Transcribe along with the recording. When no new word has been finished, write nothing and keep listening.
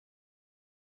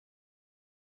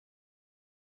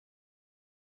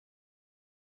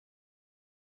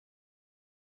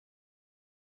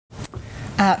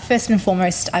First and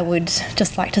foremost, I would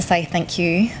just like to say thank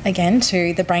you again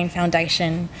to the Brain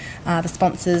Foundation, the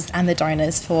sponsors and the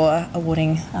donors for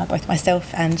awarding both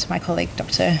myself and my colleague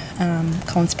Dr.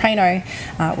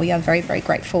 Collins-Prano. We are very, very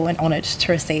grateful and honoured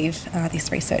to receive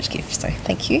this research gift, so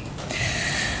thank you.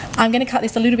 I'm going to cut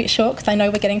this a little bit short because I know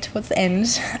we're getting towards the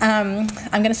end. I'm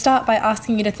going to start by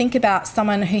asking you to think about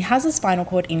someone who has a spinal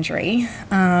cord injury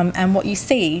and what you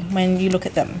see when you look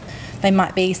at them. They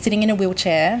might be sitting in a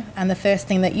wheelchair, and the first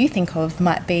thing that you think of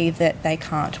might be that they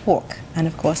can't walk. And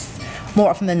of course,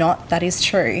 more often than not, that is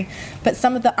true. But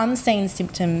some of the unseen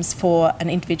symptoms for an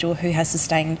individual who has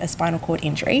sustained a spinal cord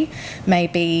injury may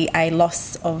be a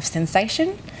loss of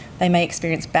sensation. They may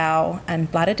experience bowel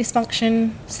and bladder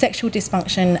dysfunction, sexual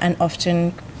dysfunction, and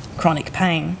often chronic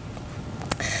pain.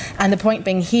 And the point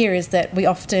being here is that we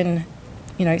often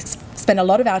spend a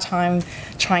lot of our time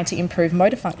trying to improve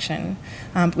motor function,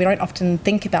 but we don't often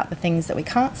think about the things that we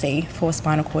can't see for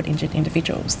spinal cord injured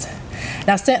individuals.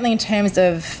 Now, certainly in terms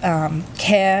of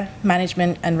care,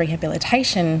 management and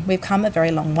rehabilitation, we've come a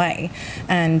very long way,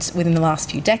 and within the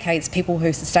last few decades, people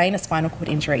who sustain a spinal cord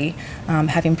injury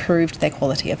have improved their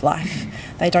quality of life.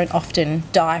 They don't often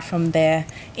die from their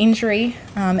injury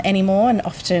anymore, and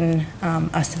often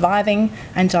are surviving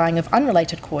and dying of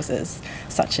unrelated causes,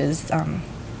 such as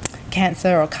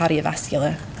cancer or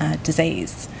cardiovascular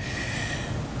disease.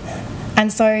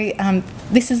 And so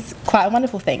this is quite a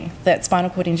wonderful thing that spinal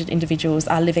cord injured individuals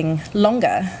are living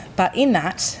longer, but in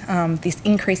that, this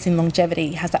increase in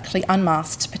longevity has actually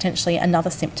unmasked potentially another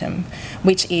symptom,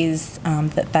 which is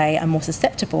that they are more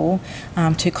susceptible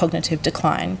to cognitive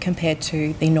decline compared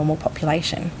to the normal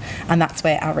population. And that's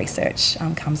where our research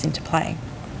comes into play.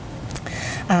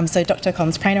 So Dr.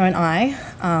 Collins-Prano and I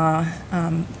are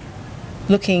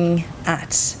looking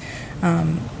at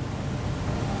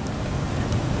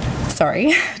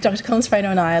Dr. Collins-Prano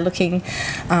and I are looking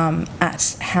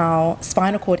at how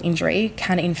spinal cord injury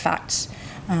can in fact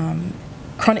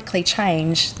chronically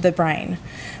change the brain.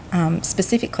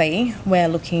 Specifically, we're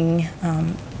looking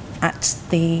at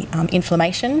the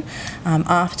inflammation,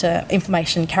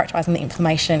 characterising the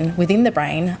inflammation within the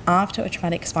brain after a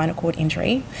traumatic spinal cord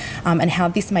injury, and how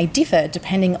this may differ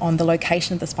depending on the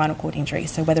location of the spinal cord injury,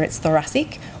 so whether it's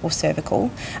thoracic or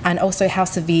cervical, and also how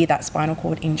severe that spinal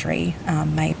cord injury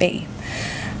may be.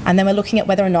 And then we're looking at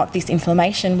whether or not this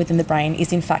inflammation within the brain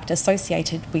is in fact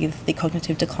associated with the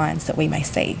cognitive declines that we may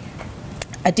see.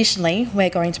 Additionally, we're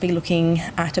going to be looking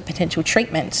at a potential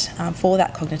treatment for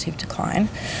that cognitive decline,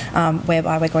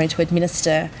 whereby we're going to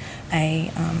administer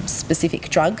a specific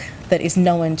drug that is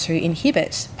known to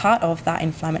inhibit part of that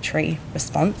inflammatory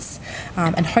response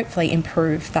and hopefully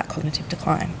improve that cognitive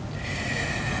decline.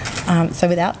 So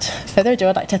without further ado,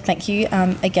 I'd like to thank you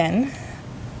again.